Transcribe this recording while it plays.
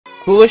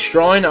Coolest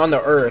drawing on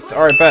the earth.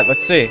 Alright, bet.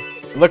 Let's see.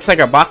 It looks like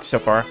a box so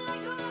far.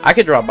 I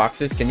could draw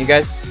boxes. Can you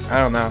guys? I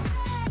don't know.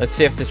 Let's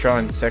see if this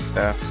drawing's sick,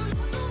 though.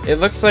 It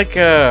looks like,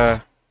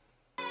 Are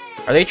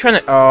they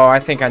trying to... Oh, I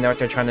think I know what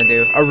they're trying to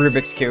do. A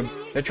Rubik's Cube.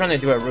 They're trying to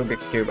do a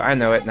Rubik's Cube. I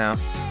know it now.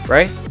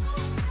 Right?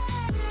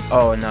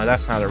 Oh, no,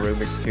 that's not a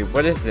Rubik's Cube.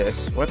 What is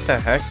this? What the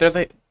heck?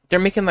 They're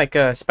making, like,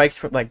 spikes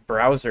for, like,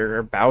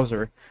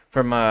 Bowser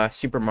from,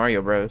 Super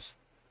Mario Bros.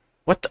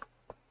 What the...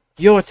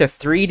 Yo, it's a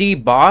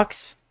 3D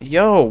box?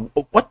 Yo,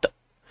 what the...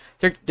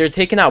 They're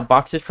taking out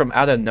boxes from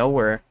out of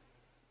nowhere.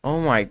 Oh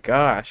my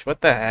gosh,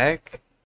 what the heck?